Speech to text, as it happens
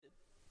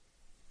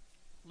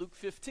Luke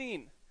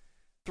 15,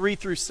 3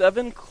 through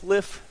 7.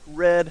 Cliff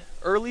read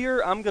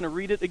earlier. I'm going to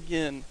read it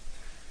again.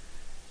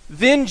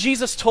 Then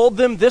Jesus told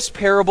them this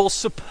parable: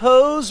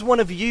 suppose one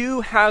of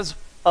you has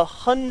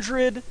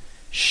 100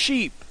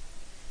 sheep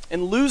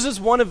and loses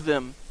one of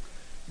them.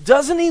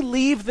 Doesn't he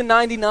leave the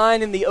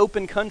 99 in the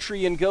open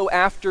country and go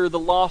after the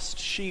lost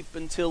sheep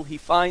until he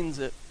finds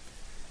it?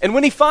 And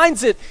when he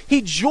finds it,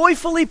 he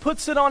joyfully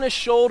puts it on his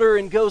shoulder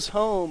and goes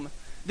home.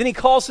 Then he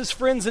calls his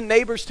friends and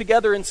neighbors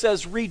together and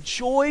says,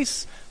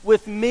 "Rejoice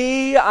with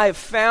me, I have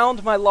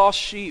found my lost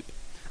sheep."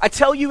 I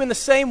tell you, in the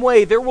same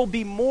way, there will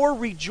be more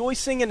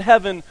rejoicing in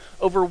heaven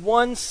over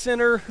one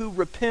sinner who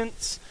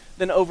repents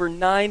than over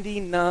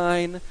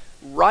 99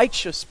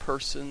 righteous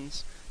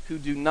persons who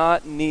do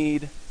not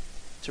need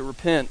to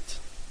repent.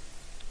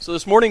 So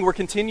this morning we're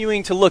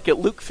continuing to look at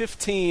Luke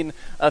 15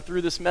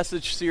 through this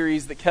message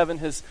series that Kevin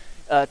has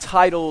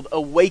titled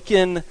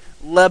Awaken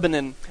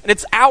Lebanon. And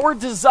it's our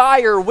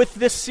desire with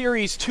this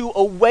series to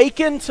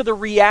awaken to the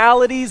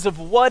realities of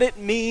what it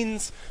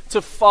means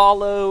to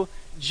follow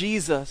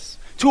Jesus.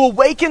 To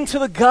awaken to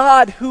the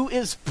God who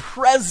is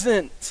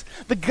present,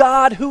 the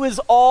God who is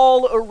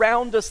all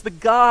around us, the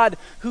God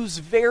whose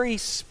very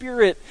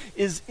spirit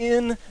is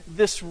in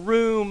this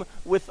room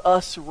with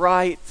us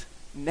right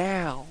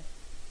now.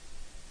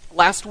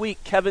 Last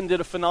week, Kevin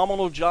did a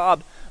phenomenal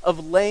job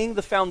of laying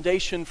the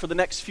foundation for the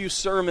next few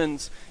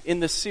sermons in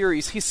this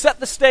series. He set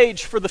the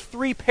stage for the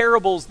three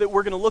parables that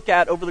we're going to look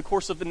at over the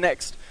course of the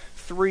next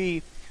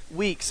 3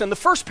 weeks. And the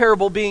first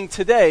parable being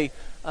today,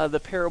 the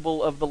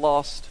parable of the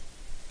lost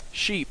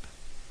sheep.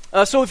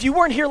 So if you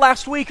weren't here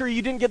last week or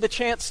you didn't get the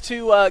chance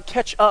to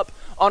catch up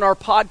on our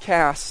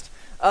podcast,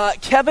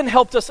 Kevin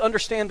helped us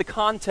understand the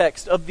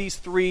context of these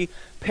three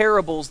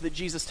parables that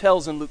Jesus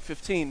tells in Luke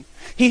 15.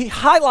 He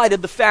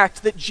highlighted the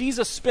fact that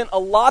Jesus spent a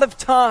lot of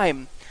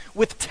time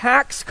with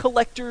tax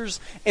collectors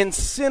and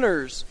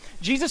sinners.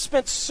 Jesus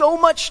spent so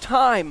much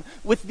time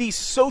with these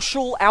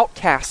social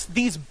outcasts,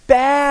 these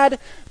bad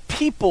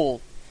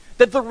people,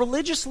 that the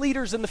religious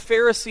leaders and the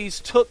Pharisees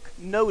took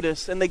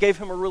notice and they gave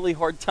him a really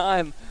hard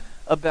time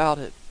about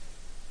it.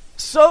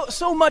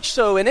 So much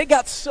so, and it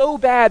got so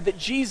bad that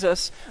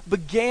Jesus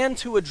began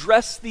to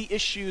address the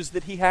issues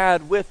that he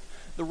had with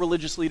the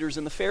religious leaders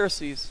and the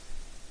Pharisees,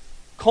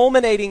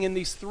 culminating in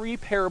these three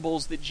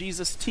parables that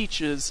Jesus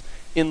teaches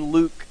in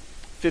Luke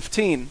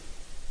 15.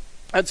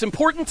 It's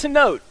important to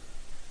note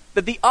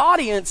that the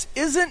audience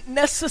isn't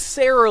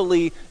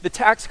necessarily the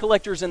tax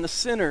collectors and the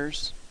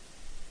sinners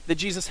that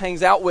Jesus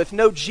hangs out with.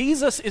 No,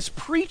 Jesus is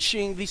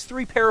preaching these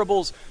three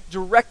parables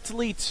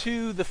directly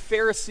to the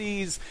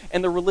Pharisees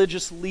and the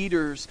religious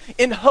leaders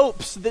in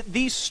hopes that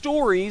these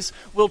stories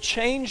will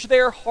change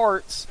their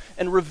hearts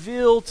and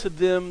reveal to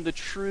them the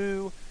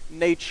true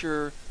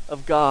nature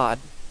of God.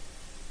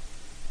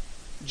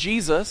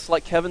 Jesus,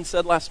 like Kevin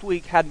said last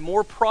week, had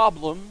more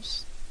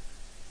problems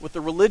with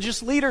the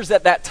religious leaders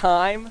at that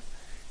time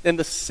than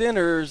the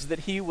sinners that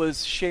he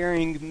was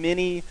sharing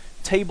many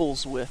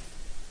tables with.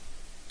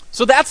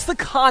 So that's the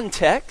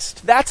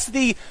context. That's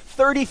the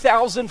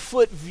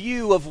 30,000-foot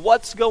view of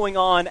what's going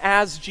on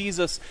as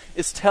Jesus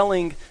is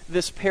telling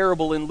this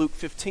parable in Luke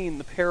 15,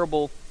 the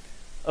parable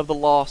of the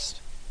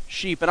lost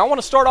sheep. And I want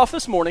to start off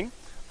this morning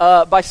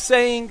by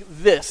saying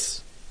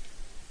this: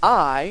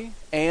 I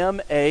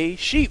am a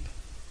sheep.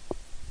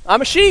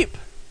 I'm a sheep.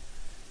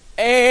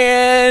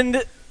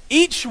 And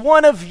each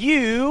one of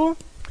you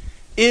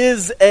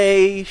is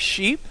a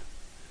sheep.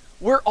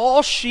 We're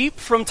all sheep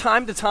from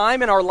time to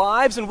time in our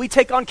lives, and we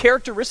take on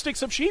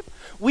characteristics of sheep.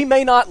 We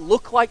may not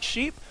look like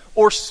sheep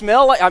or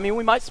smell like,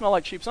 we might smell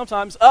like sheep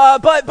sometimes,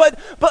 but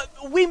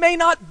we may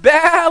not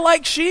baa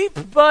like sheep,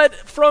 but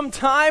from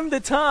time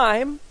to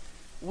time,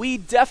 we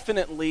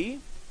definitely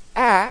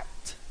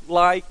act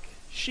like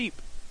sheep.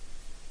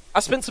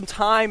 I spent some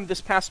time this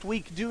past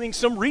week doing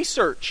some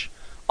research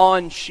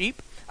on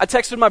sheep. I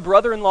texted my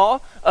brother-in-law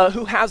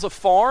who has a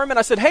farm, and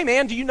I said, "Hey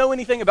man, do you know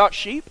anything about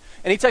sheep?"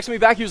 And he texted me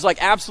back. He was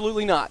like,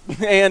 "Absolutely not."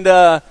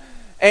 But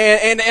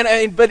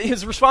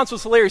his response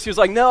was hilarious. He was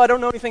like, "No, I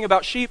don't know anything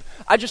about sheep.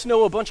 I just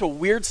know a bunch of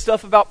weird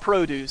stuff about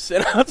produce."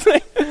 And I was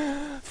like,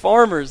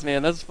 "Farmers,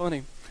 man, that's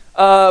funny."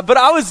 But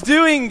I was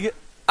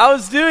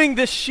doing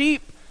this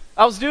sheep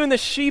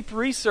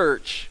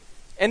research,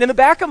 and in the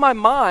back of my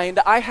mind,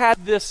 I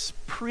had this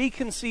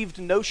preconceived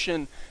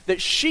notion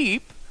that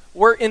sheep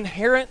were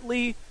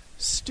inherently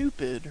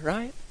stupid,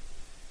 right?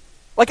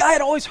 Like, I had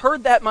always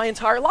heard that my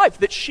entire life,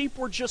 that sheep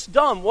were just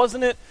dumb.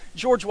 Wasn't it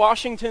George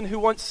Washington who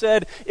once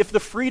said, "If the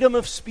freedom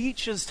of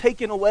speech is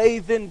taken away,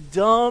 then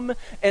dumb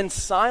and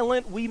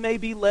silent we may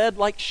be led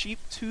like sheep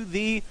to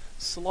the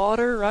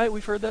slaughter," right?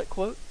 We've heard that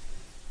quote.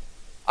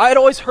 I had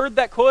always heard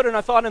that quote, and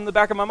I thought in the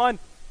back of my mind,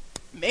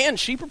 man,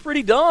 sheep are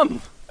pretty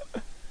dumb.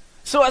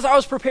 So as I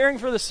was preparing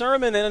for the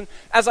sermon, and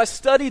as I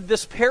studied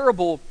this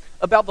parable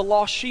about the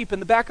lost sheep, in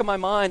the back of my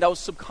mind, I was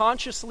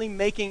subconsciously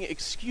making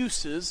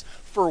excuses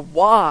for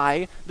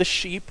why the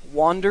sheep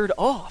wandered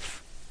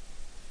off.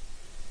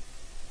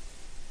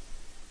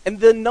 And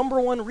the number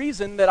one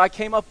reason that I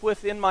came up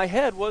with in my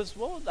head was,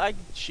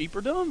 sheep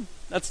are dumb.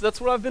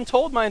 That's what I've been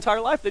told my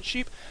entire life, that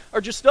sheep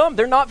are just dumb.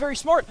 They're not very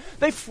smart.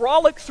 They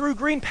frolic through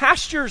green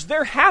pastures.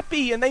 They're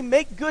happy and they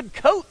make good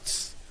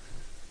coats.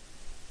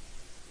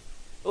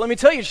 But let me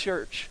tell you,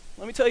 church,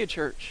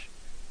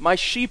 my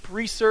sheep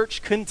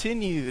research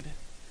continued.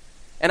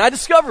 And I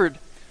discovered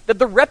that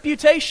the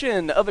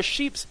reputation of a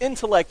sheep's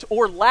intellect,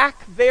 or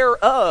lack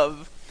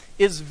thereof,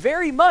 is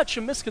very much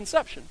a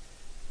misconception.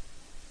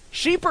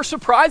 Sheep are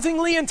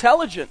surprisingly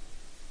intelligent.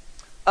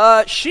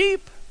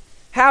 Sheep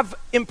have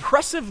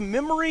impressive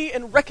memory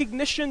and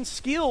recognition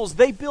skills.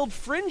 They build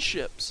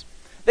friendships.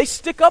 They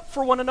stick up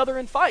for one another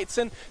in fights,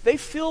 and they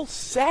feel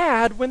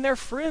sad when their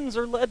friends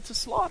are led to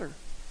slaughter.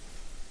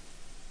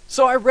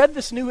 So I read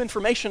this new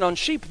information on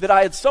sheep that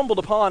I had stumbled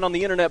upon on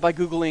the internet by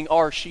Googling,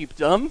 "Are sheep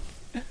dumb?"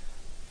 And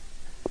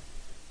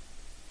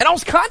I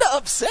was kind of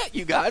upset,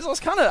 you guys. I was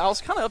kind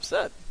of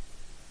upset.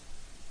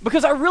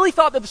 Because I really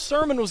thought that the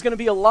sermon was going to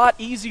be a lot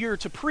easier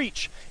to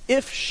preach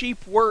if sheep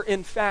were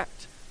in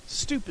fact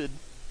stupid.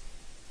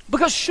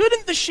 Because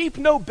shouldn't the sheep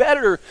know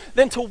better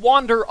than to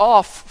wander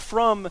off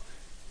from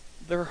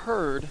their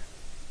herd?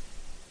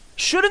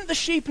 Shouldn't the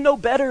sheep know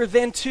better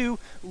than to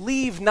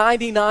leave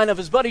 99 of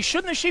his buddies?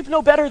 Shouldn't the sheep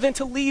know better than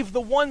to leave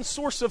the one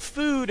source of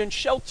food and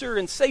shelter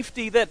and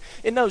safety that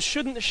it knows?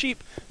 Shouldn't the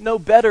sheep know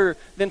better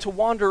than to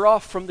wander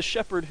off from the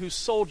shepherd whose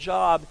sole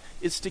job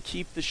is to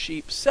keep the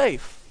sheep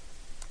safe?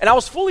 And I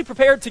was fully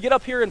prepared to get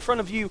up here in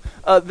front of you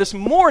this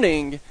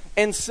morning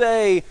and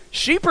say,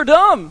 sheep are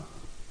dumb.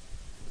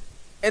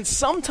 And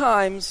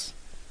sometimes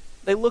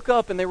they look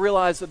up and they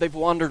realize that they've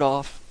wandered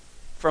off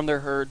from their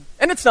herd.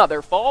 And it's not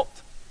their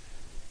fault.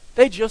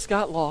 They just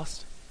got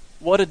lost.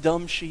 What a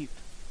dumb sheep.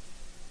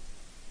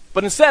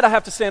 But instead, I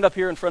have to stand up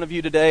here in front of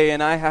you today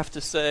and I have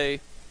to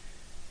say,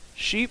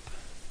 sheep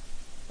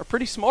are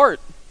pretty smart.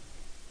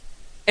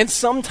 And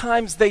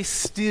sometimes they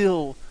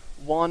still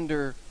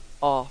wander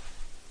off.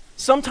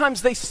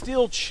 Sometimes they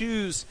still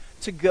choose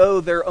to go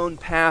their own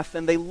path,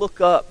 and they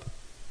look up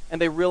and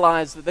they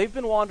realize that they've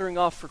been wandering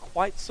off for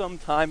quite some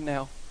time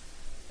now.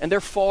 And they're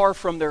far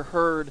from their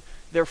herd,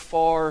 they're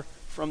far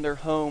from their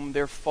home,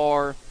 they're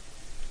far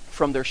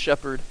from their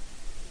shepherd.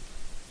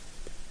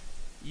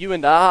 You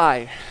and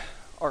I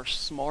are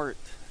smart.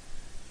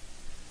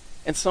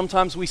 And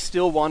sometimes we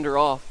still wander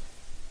off.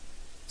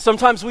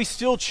 Sometimes we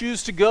still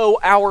choose to go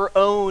our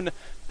own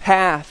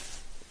path.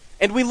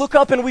 And we look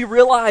up and we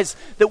realize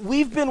that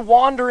we've been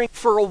wandering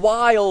for a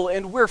while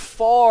and we're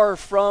far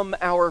from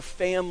our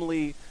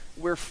family.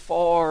 We're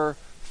far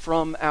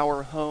from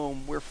our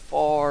home. We're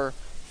far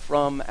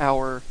from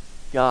our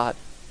God.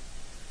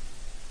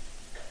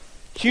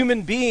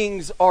 Human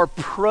beings are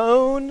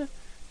prone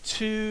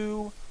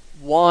to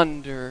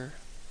wander.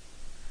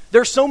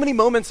 There are so many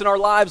moments in our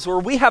lives where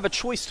we have a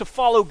choice to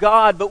follow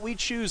God, but we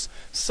choose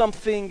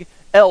something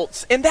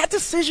else. And that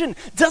decision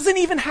doesn't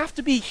even have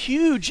to be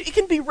huge. It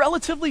can be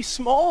relatively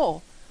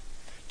small.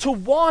 To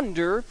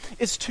wander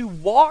is to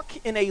walk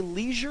in a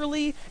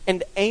leisurely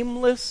and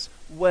aimless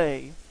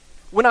way.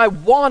 When I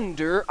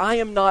wander, I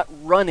am not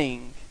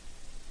running.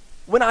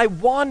 When I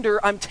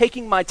wander, I'm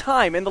taking my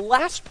time. And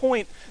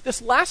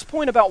this last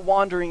point about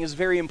wandering is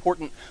very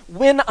important.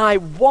 When I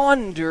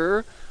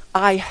wander,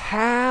 I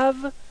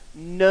have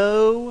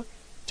no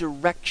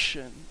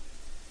direction.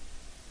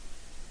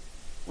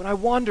 When I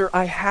wander,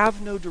 I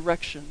have no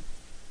direction.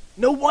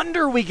 No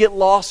wonder we get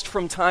lost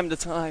from time to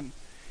time.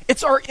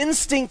 It's our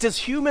instinct as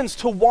humans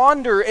to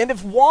wander, and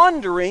if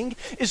wandering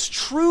is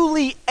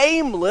truly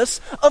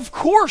aimless, of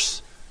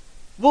course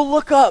we'll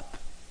look up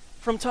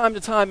from time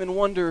to time and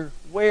wonder,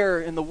 where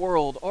in the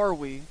world are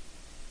we?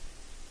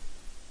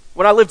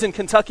 When I lived in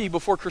Kentucky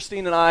before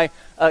Christine and I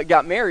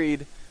got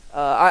married,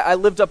 I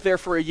lived up there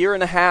for a year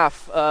and a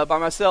half by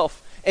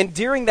myself. And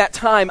during that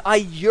time, I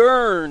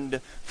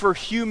yearned for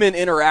human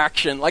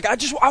interaction. Like,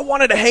 I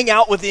wanted to hang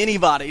out with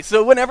anybody.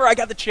 So whenever I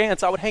got the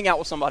chance, I would hang out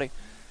with somebody.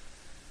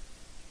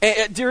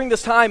 And during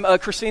this time,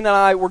 Christine and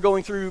I were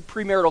going through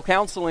premarital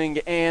counseling,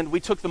 and we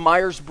took the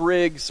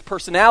Myers-Briggs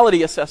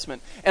personality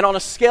assessment. And on a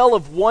scale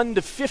of 1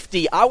 to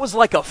 50, I was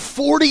like a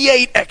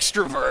 48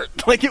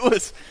 extrovert. Like, it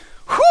was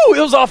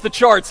off the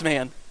charts,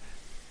 man.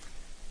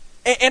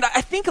 And I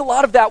think a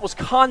lot of that was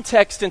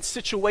context and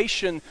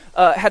situation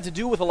had to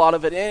do with a lot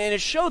of it. And it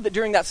showed that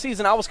during that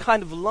season, I was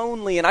kind of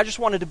lonely, and I just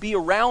wanted to be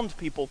around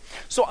people.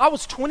 So I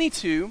was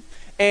 22,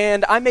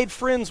 and I made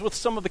friends with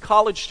some of the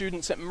college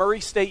students at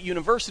Murray State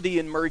University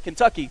in Murray,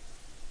 Kentucky.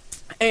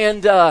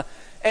 And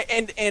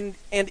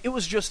it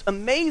was just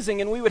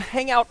amazing, and we would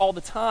hang out all the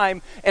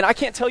time. And I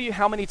can't tell you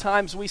how many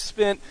times we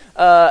spent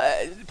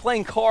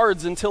playing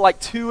cards until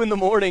like 2 in the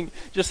morning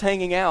just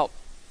hanging out.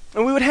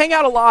 And we would hang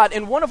out a lot,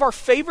 and one of our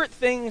favorite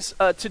things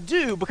to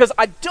do, because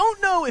I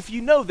don't know if you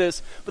know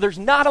this, but there's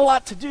not a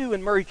lot to do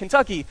in Murray,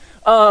 Kentucky.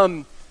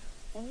 One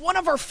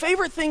of our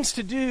favorite things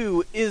to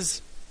do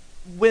is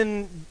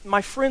when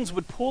my friends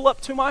would pull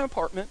up to my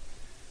apartment,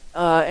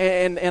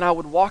 and I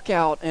would walk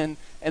out, and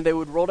they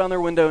would roll down their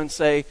window and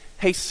say,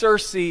 "Hey,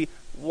 Cersei,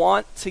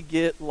 want to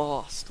get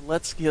lost?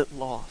 Let's get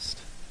lost."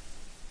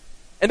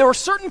 And there were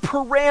certain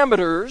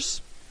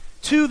parameters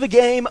to the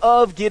game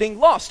of getting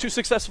lost, to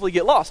successfully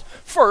get lost.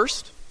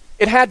 First,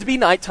 it had to be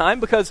nighttime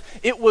because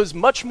it was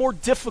much more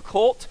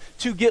difficult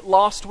to get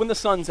lost when the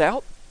sun's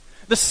out.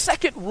 The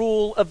second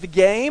rule of the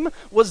game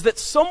was that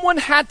someone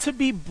had to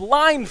be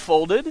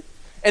blindfolded,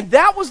 and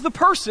that was the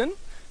person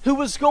who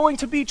was going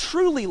to be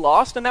truly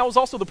lost, and that was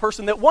also the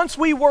person that once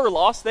we were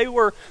lost, they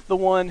were the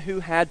one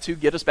who had to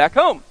get us back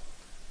home.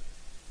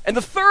 And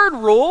the third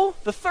rule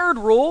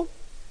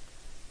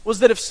was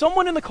that if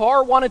someone in the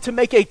car wanted to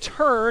make a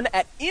turn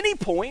at any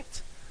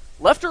point,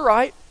 left or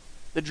right,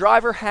 the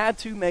driver had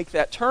to make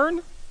that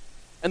turn.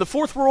 And the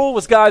fourth rule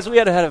was, guys, we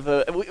had to have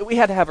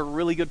a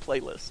really good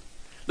playlist.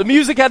 The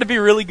music had to be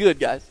really good,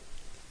 guys.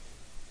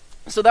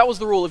 So that was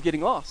the rule of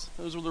getting lost.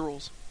 Those were the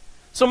rules.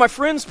 So my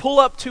friends pull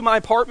up to my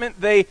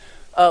apartment. They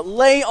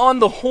lay on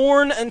the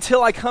horn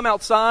until I come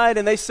outside,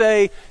 and they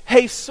say,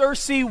 "Hey,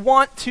 Cersei,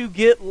 want to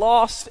get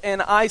lost?"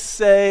 And I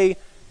say,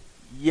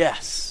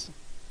 "Yes."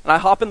 And I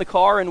hop in the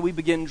car, and we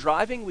begin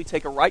driving. We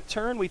take a right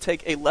turn. We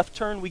take a left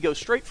turn. We go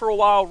straight for a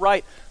while.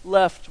 Right,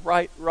 left,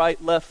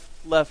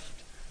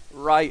 left,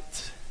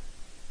 right.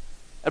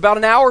 About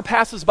an hour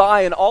passes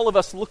by, and all of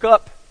us look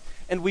up,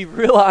 and we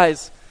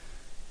realize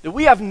that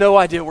we have no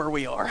idea where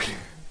we are.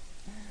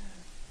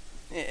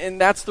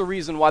 And that's the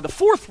reason why the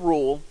fourth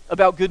rule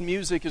about good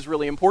music is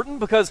really important,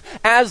 because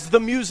as the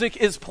music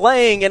is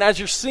playing and as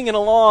you're singing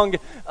along,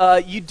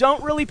 you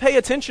don't really pay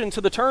attention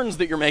to the turns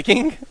that you're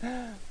making.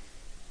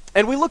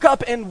 And we look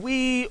up and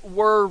we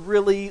were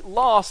really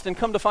lost, and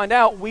come to find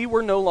out we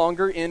were no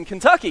longer in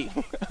Kentucky.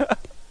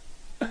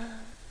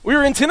 We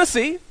were in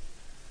Tennessee,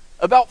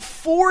 about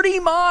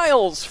 40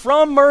 miles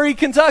from Murray,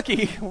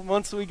 Kentucky,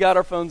 once we got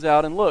our phones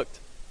out and looked.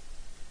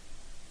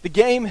 The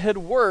game had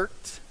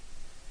worked,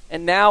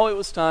 and now it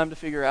was time to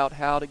figure out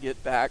how to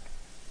get back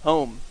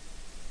home.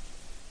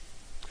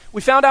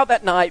 We found out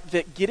that night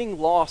that getting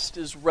lost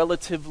is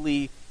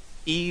relatively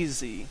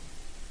easy.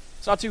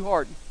 It's not too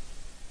hard.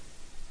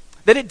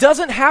 That it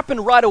doesn't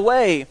happen right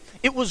away.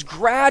 It was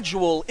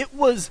gradual. It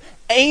was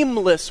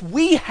aimless.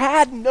 We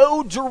had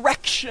no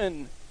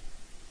direction.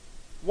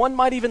 One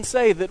might even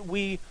say that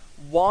we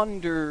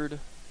wandered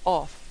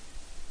off.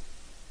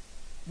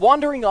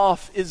 Wandering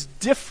off is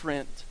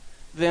different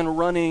than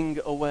running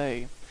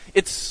away.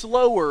 It's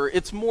slower,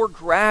 it's more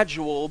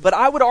gradual, but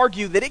I would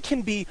argue that it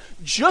can be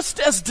just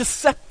as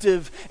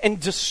deceptive and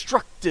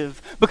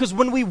destructive, because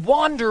when we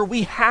wander,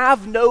 we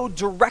have no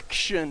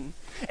direction.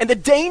 And the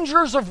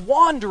dangers of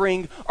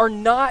wandering are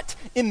not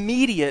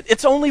immediate.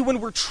 It's only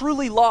when we're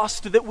truly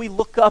lost that we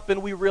look up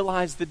and we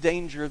realize the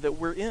danger that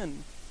we're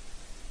in.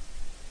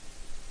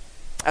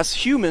 As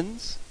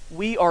humans,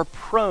 we are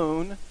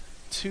prone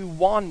to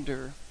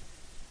wander.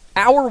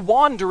 Our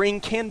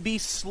wandering can be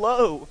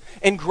slow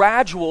and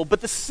gradual,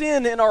 but the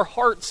sin in our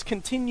hearts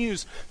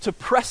continues to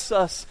press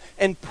us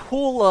and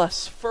pull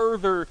us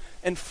further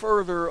and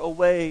further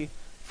away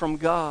from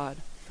God.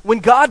 When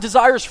God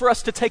desires for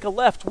us to take a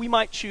left, we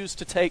might choose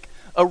to take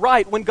a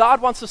right. When God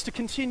wants us to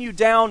continue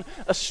down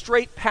a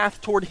straight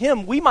path toward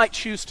Him, we might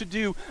choose to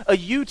do a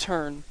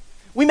U-turn.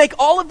 We make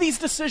all of these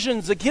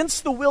decisions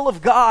against the will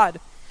of God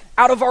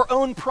out of our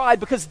own pride,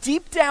 because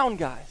deep down,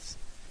 guys,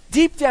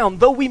 deep down,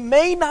 though we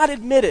may not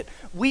admit it,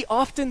 we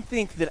often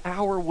think that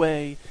our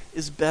way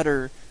is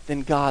better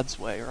than God's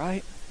way,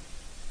 right?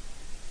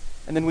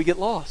 And then we get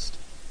lost.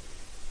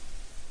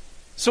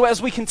 So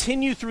as we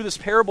continue through this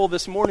parable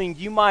this morning,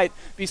 you might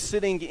be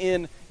sitting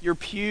in your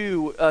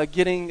pew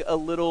getting a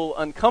little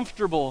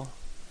uncomfortable,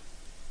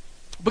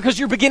 because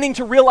you're beginning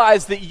to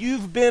realize that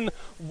you've been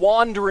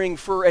wandering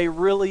for a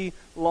really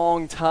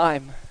long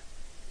time.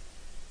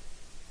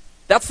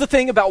 That's the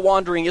thing about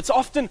wandering. It's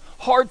often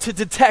hard to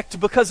detect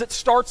because it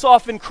starts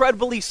off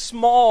incredibly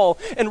small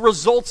and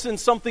results in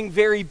something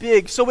very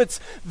big. So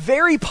it's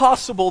very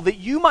possible that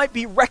you might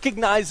be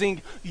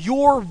recognizing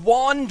your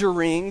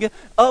wandering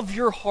of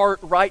your heart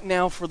right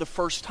now for the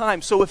first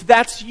time. So if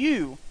that's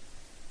you,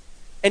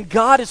 and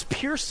God is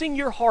piercing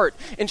your heart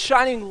and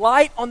shining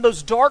light on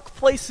those dark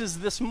places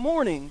this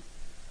morning,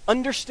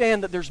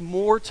 understand that there's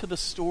more to the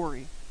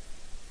story.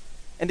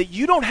 And that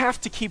you don't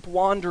have to keep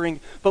wandering,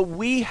 but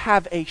we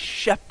have a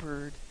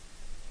shepherd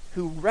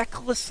who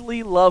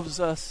recklessly loves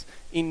us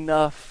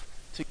enough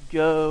to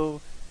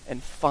go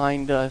and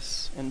find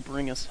us and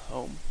bring us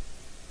home.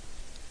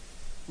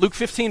 Luke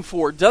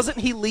 15:4, doesn't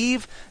he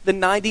leave the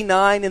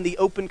 99 in the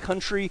open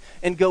country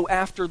and go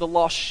after the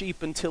lost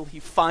sheep until he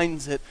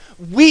finds it?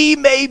 We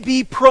may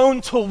be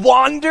prone to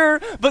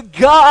wander, but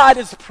God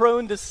is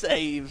prone to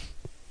save.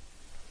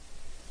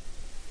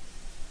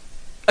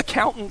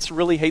 Accountants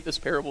really hate this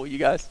parable, you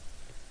guys.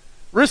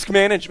 Risk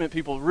management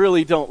people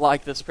really don't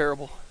like this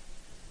parable.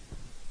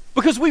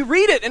 Because we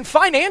read it and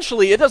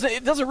financially it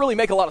doesn't really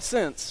make a lot of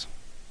sense.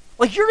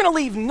 Like, you're going to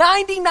leave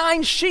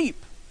 99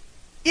 sheep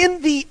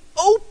in the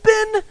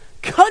open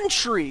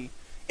country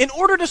in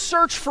order to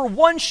search for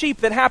one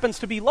sheep that happens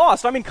to be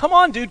lost. I mean, come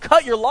on, dude,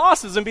 cut your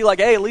losses and be like,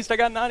 hey, at least I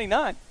got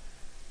 99.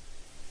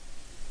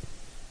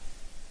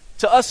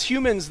 To us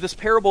humans, this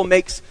parable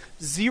makes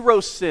zero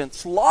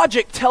sense.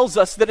 Logic tells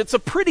us that it's a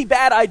pretty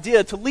bad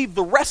idea to leave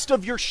the rest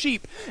of your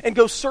sheep and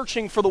go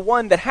searching for the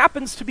one that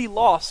happens to be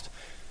lost.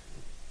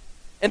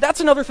 And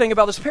that's another thing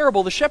about this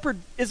parable. The shepherd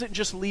isn't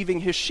just leaving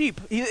his sheep.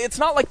 It's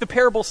not like the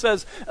parable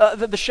says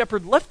that the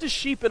shepherd left his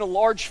sheep in a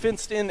large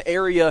fenced-in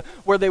area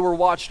where they were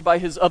watched by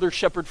his other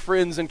shepherd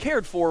friends and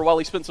cared for while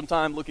he spent some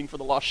time looking for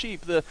the lost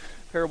sheep. The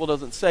parable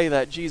doesn't say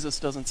that. Jesus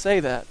doesn't say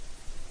that.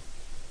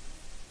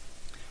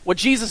 What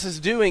Jesus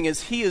is doing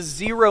is he is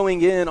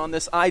zeroing in on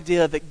this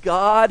idea that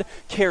God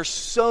cares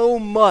so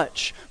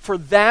much for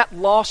that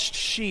lost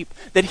sheep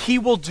that he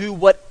will do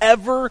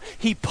whatever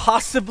he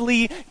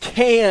possibly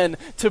can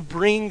to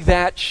bring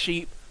that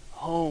sheep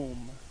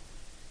home.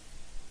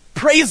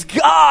 Praise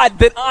God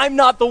that I'm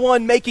not the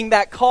one making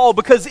that call,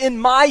 because in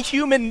my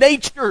human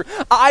nature,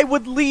 I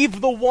would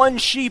leave the one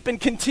sheep and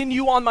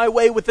continue on my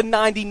way with the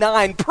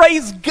 99.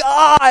 Praise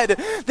God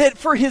that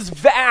for his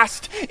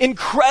vast,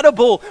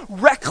 incredible,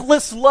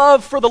 reckless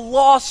love for the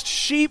lost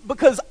sheep,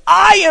 because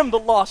I am the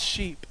lost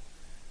sheep,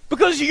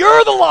 because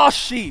you're the lost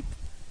sheep.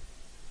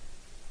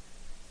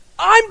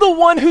 I'm the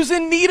one who's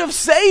in need of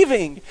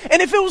saving.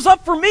 And if it was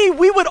up for me,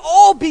 we would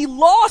all be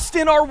lost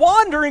in our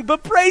wandering.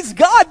 But praise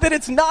God that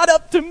it's not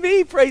up to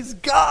me. Praise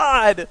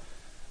God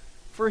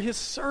for his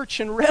search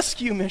and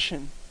rescue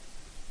mission.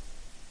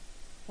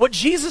 What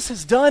Jesus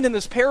has done in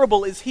this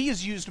parable is he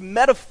has used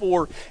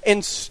metaphor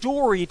and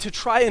story to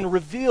try and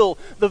reveal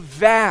the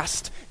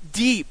vast,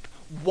 deep,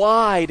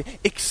 wide,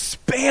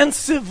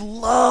 expansive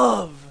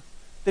love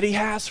that he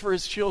has for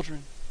his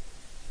children.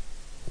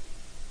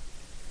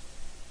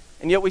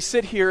 And yet we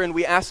sit here and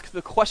we ask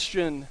the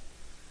question,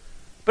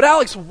 but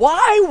Alex,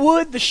 why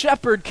would the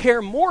shepherd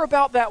care more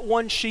about that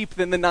one sheep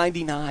than the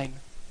 99?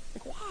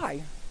 Like,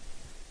 why?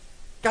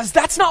 Guys,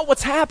 that's not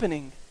what's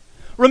happening.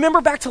 Remember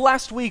back to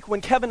last week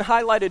when Kevin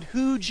highlighted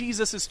who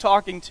Jesus is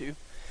talking to.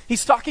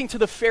 He's talking to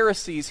the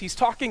Pharisees. He's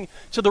talking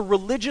to the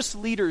religious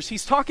leaders.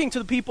 He's talking to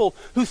the people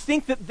who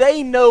think that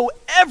they know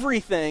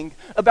everything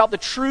about the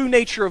true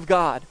nature of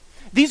God.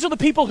 These are the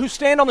people who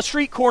stand on the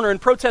street corner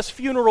and protest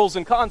funerals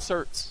and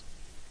concerts.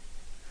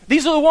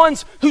 These are the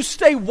ones who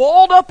stay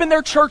walled up in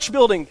their church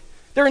building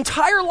their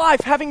entire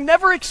life, having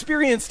never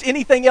experienced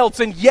anything else,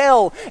 and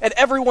yell at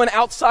everyone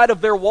outside of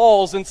their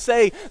walls and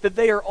say that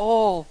they are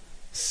all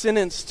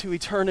sentenced to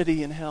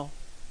eternity in hell.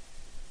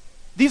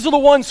 These are the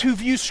ones who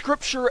view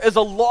Scripture as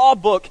a law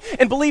book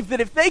and believe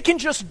that if they can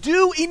just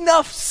do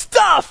enough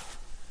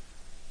stuff,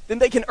 then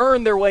they can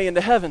earn their way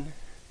into heaven.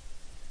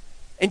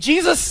 And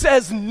Jesus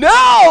says,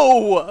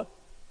 no!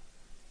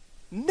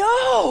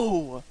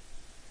 No!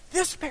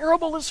 This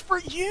parable is for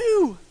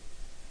you.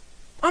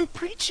 I'm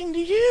preaching to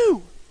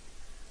you.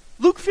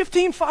 Luke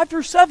 15,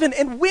 5-7.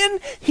 And when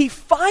he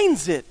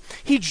finds it,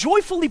 he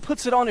joyfully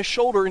puts it on his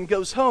shoulder and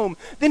goes home.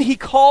 Then he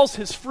calls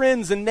his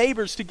friends and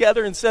neighbors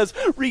together and says,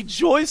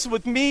 rejoice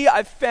with me,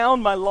 I've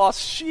found my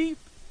lost sheep.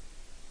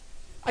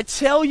 I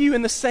tell you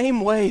in the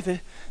same way that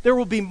there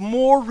will be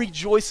more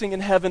rejoicing in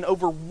heaven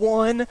over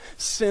one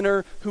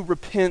sinner who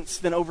repents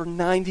than over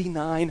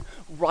 99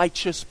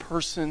 righteous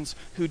persons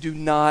who do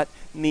not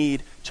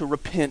need to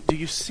repent. Do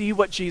you see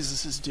what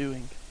Jesus is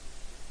doing?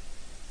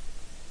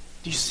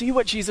 Do you see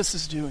what Jesus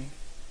is doing?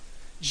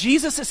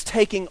 Jesus is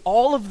taking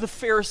all of the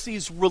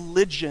Pharisees'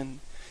 religion.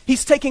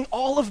 He's taking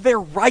all of their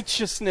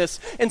righteousness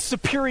and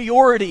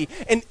superiority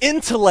and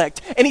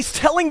intellect, and he's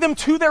telling them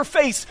to their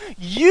face,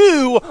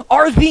 you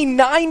are the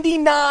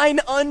 99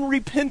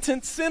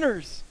 unrepentant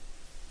sinners.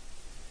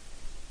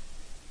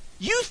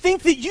 You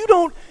think that you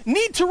don't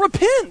need to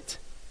repent.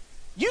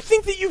 You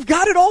think that you've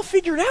got it all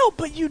figured out,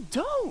 but you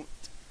don't.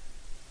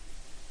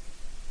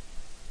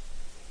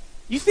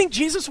 You think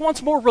Jesus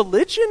wants more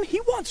religion? He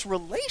wants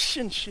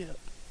relationship.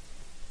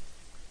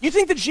 You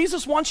think that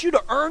Jesus wants you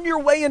to earn your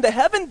way into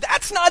heaven?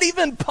 That's not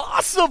even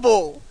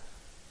possible.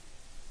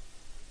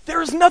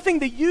 There is nothing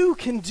that you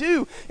can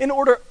do in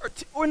order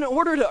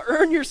to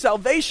earn your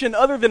salvation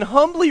other than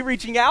humbly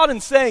reaching out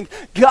and saying,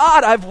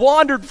 God, I've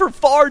wandered for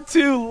far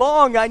too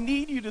long. I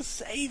need you to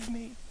save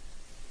me.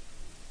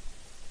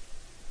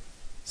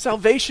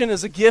 Salvation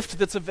is a gift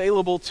that's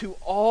available to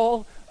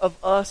all of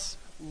us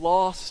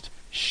lost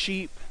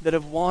sheep that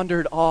have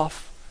wandered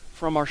off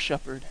from our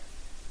shepherd.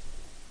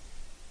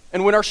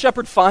 And when our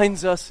shepherd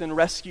finds us and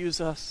rescues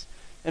us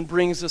and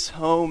brings us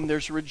home,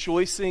 there's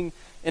rejoicing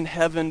in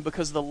heaven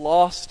because the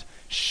lost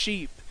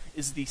sheep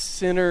is the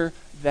sinner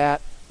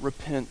that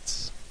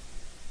repents.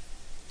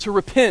 To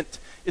repent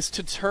is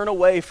to turn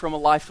away from a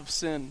life of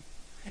sin.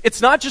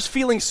 It's not just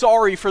feeling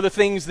sorry for the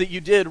things that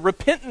you did.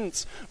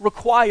 Repentance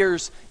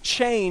requires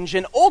change,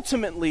 and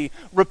ultimately,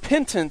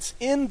 repentance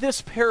in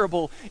this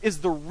parable is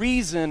the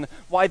reason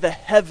why the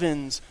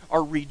heavens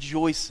are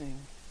rejoicing.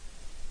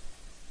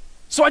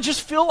 So I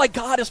just feel like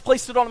God has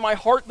placed it on my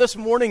heart this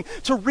morning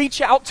to reach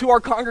out to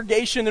our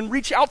congregation and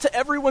reach out to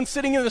everyone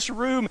sitting in this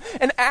room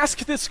and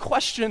ask this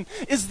question: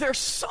 is there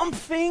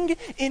something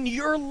in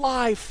your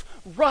life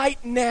right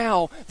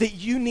now that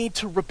you need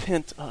to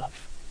repent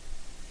of?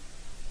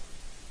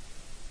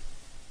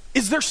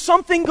 Is there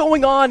something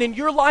going on in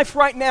your life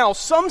right now,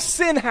 some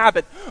sin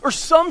habit or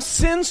some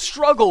sin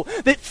struggle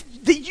that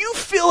you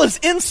feel is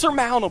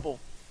insurmountable?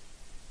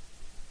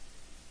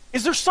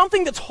 Is there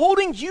something that's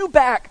holding you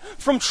back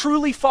from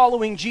truly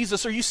following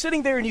Jesus? Are you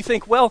sitting there and you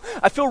think, well,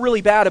 I feel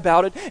really bad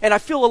about it, and I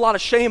feel a lot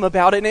of shame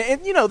about it,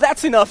 and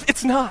that's enough.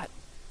 It's not.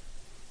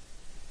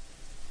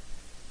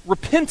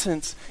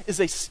 Repentance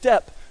is a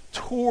step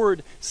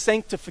toward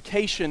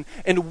sanctification,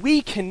 and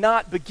we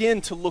cannot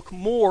begin to look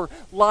more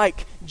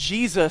like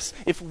Jesus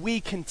if we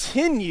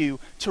continue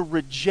to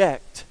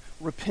reject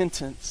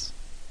repentance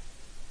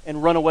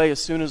and run away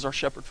as soon as our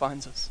shepherd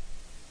finds us.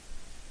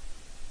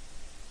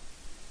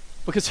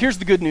 Because here's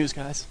the good news,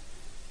 guys.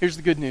 Here's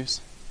the good news.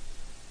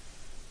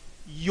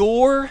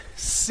 Your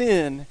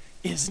sin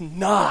is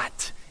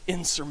not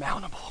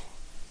insurmountable.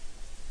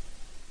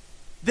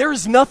 There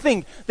is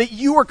nothing that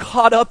you are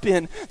caught up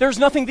in. There's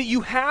nothing that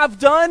you have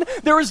done.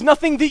 There is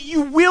nothing that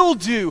you will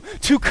do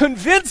to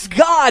convince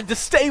God to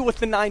stay with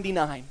the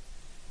 99.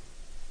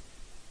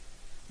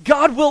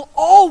 God will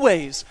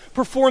always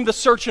perform the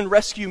search and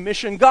rescue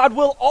mission. God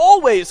will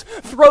always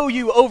throw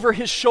you over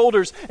his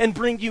shoulders and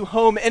bring you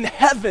home. And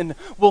heaven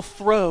will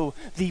throw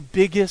the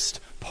biggest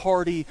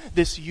party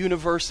this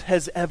universe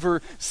has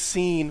ever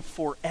seen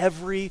for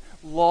every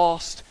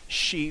lost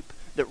sheep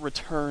that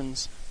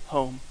returns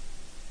home.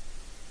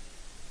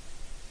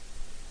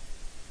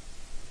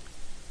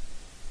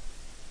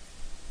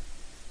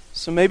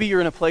 So maybe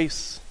you're in a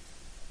place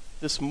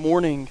this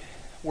morning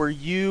where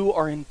you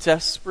are in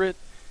desperate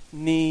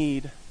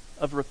need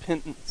of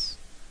repentance.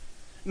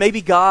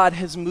 Maybe God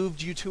has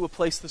moved you to a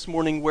place this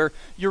morning where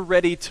you're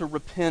ready to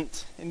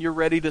repent and you're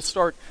ready to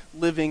start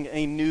living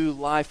a new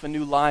life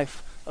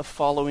of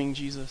following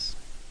Jesus.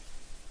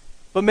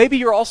 But maybe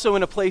you're also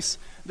in a place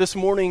this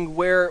morning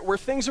where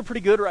things are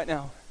pretty good right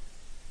now.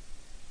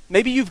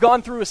 Maybe you've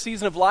gone through a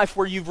season of life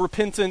where you've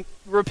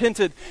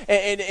repented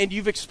and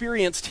you've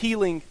experienced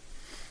healing,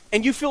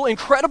 and you feel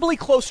incredibly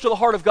close to the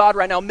heart of God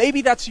right now.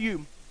 Maybe that's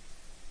you.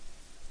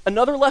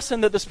 Another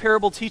lesson that this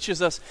parable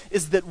teaches us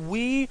is that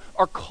we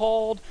are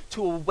called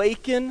to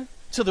awaken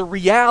to the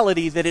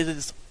reality that it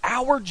is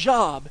our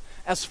job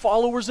as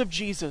followers of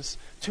Jesus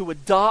to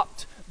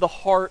adopt the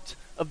heart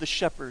of the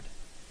shepherd.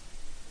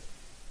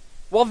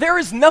 While there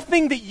is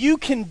nothing that you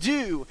can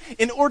do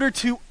in order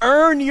to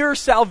earn your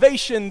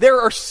salvation,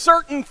 there are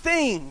certain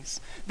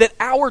things that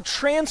our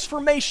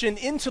transformation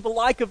into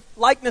the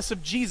likeness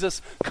of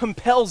Jesus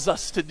compels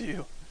us to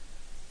do.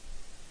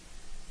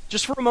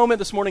 Just for a moment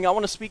this morning, I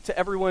want to speak to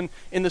everyone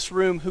in this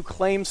room who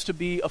claims to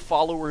be a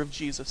follower of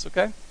Jesus,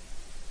 okay?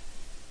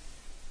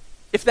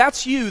 If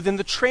that's you, then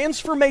the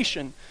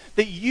transformation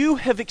that you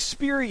have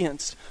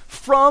experienced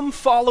from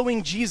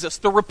following Jesus,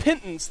 the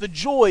repentance, the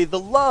joy, the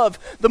love,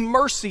 the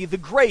mercy, the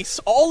grace,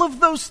 all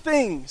of those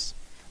things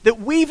that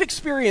we've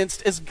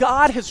experienced as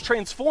God has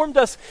transformed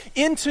us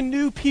into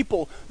new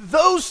people,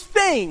 those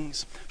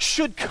things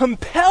should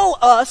compel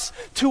us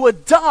to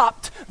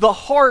adopt the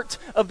heart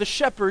of the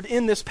shepherd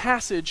in this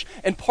passage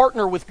and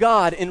partner with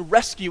God in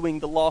rescuing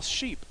the lost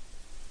sheep.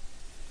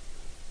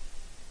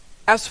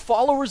 As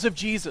followers of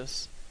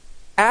Jesus,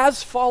 our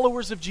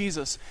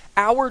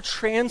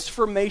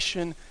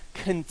transformation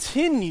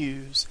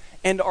continues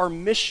and our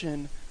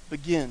mission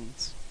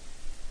begins.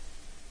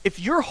 If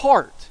your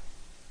heart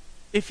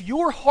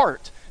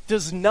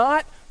does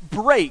not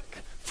break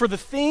for the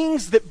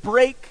things that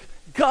break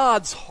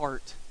God's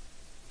heart,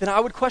 then I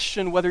would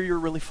question whether you're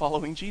really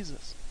following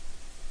Jesus.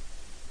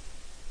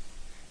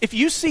 If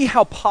you see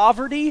how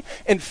poverty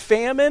and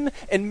famine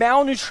and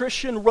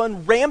malnutrition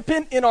run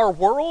rampant in our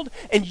world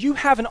and you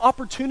have an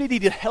opportunity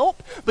to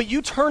help, but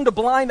you turned a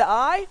blind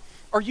eye,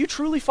 are you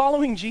truly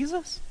following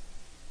Jesus?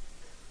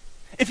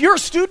 If you're a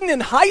student in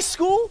high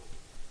school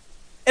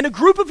and a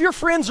group of your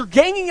friends are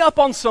ganging up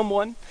on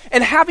someone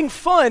and having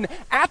fun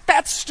at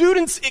that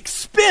student's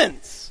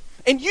expense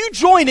and you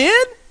join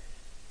in,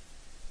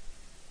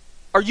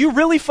 are you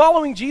really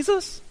following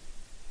Jesus?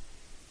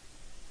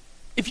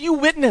 If you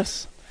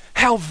witness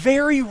how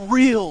very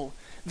real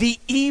the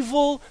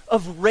evil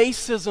of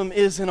racism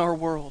is in our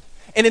world,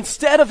 and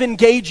instead of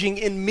engaging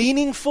in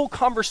meaningful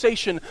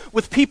conversation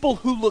with people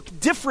who look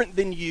different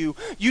than you,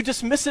 you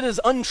dismiss it as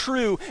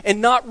untrue and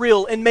not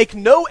real and make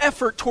no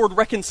effort toward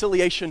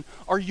reconciliation,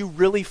 are you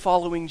really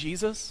following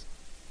Jesus?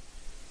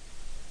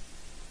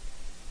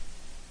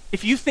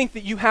 If you think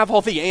that you have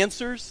all the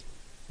answers,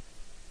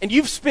 and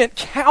you've spent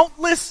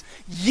countless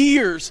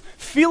years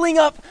filling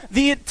up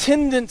the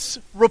attendance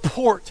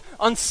report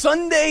on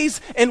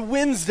Sundays and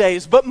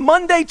Wednesdays, but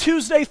Monday,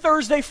 Tuesday,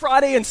 Thursday,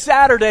 Friday, and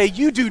Saturday,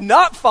 you do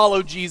not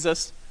follow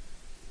Jesus,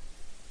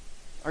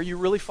 are you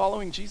really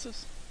following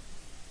Jesus?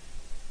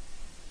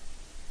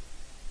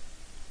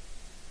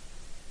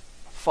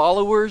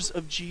 Followers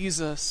of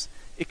Jesus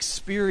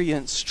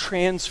experience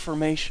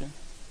transformation.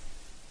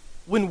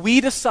 When we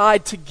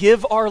decide to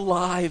give our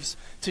lives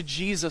to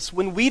Jesus,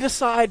 when we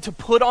decide to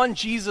put on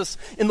Jesus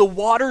in the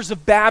waters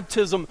of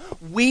baptism,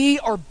 we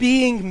are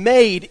being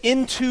made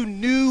into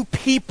new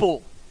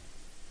people.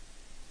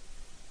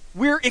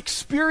 We're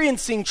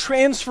experiencing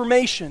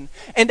transformation.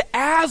 And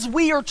as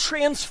we are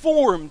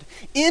transformed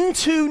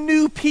into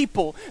new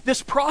people,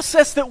 this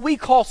process that we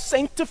call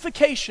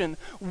sanctification,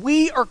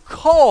 we are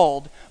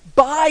called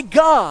by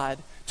God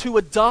to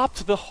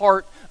adopt the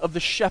heart of the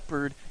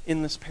shepherd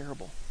in this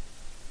parable.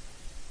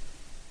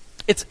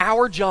 It's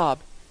our job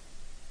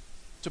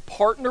to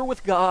partner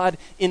with God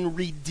in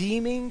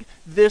redeeming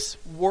this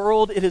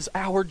world. It is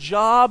our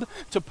job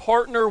to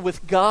partner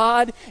with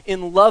God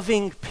in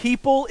loving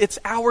people. It's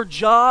our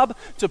job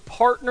to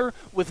partner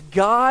with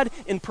God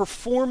in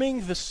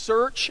performing the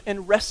search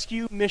and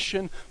rescue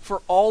mission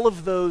for all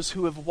of those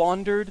who have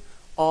wandered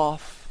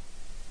off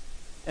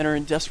and are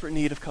in desperate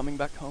need of coming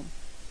back home.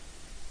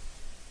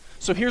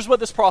 So here's what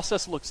this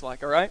process looks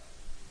like, all right?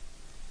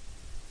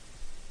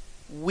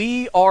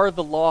 We are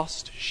the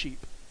lost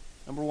sheep,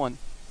 number one.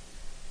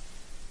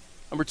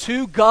 Number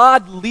two,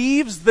 God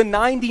leaves the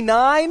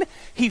 99.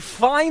 He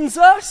finds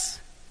us,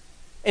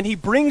 and he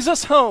brings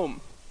us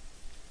home.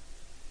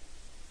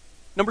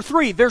 Number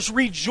three, there's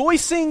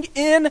rejoicing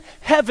in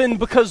heaven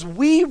because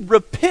we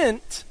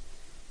repent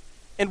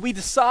and we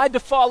decide to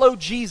follow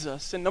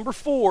Jesus. And number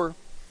four,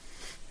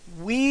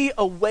 we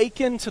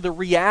awaken to the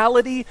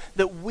reality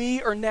that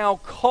we are now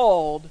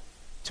called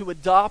to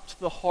adopt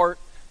the heart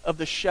of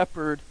the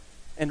shepherd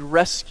and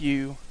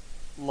rescue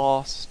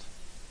lost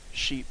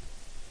sheep.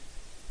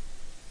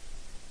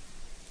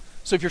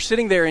 So if you're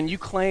sitting there and you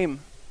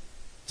claim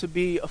to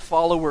be a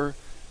follower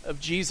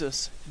of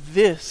Jesus,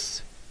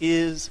 this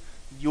is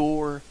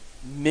your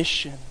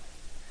mission.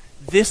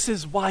 This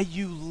is why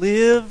you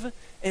live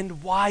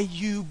and why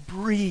you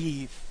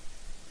breathe.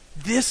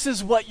 This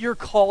is what you're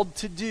called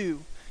to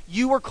do.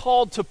 You are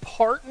called to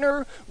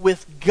partner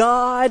with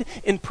God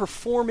in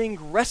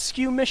performing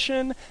rescue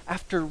mission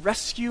after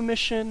rescue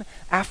mission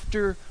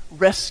after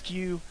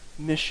rescue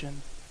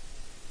mission.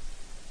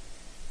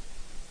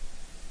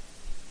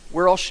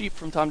 We're all sheep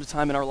from time to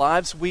time in our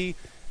lives. We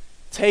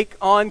take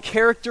on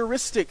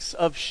characteristics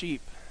of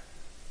sheep.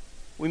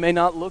 We may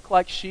not look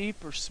like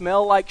sheep or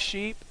smell like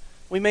sheep.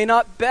 We may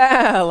not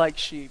baa like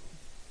sheep.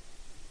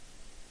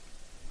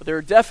 But there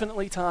are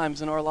definitely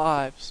times in our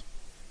lives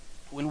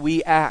when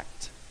we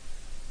act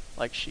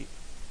like sheep.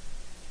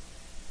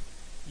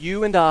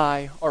 You and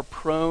I are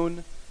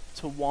prone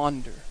to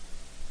wander.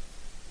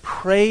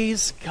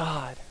 Praise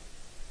God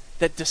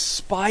that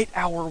despite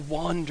our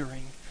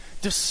wandering,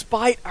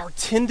 despite our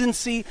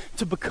tendency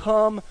to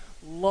become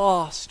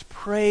lost,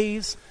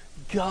 praise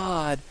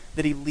God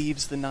that he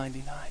leaves the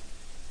 99.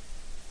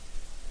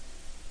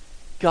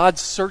 God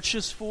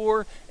searches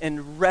for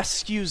and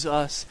rescues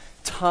us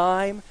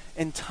time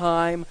and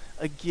time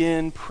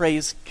again.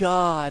 Praise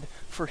God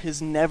for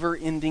his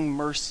never-ending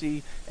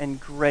mercy and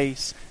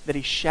grace that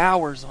he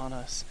showers on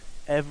us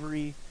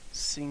every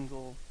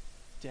single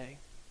day.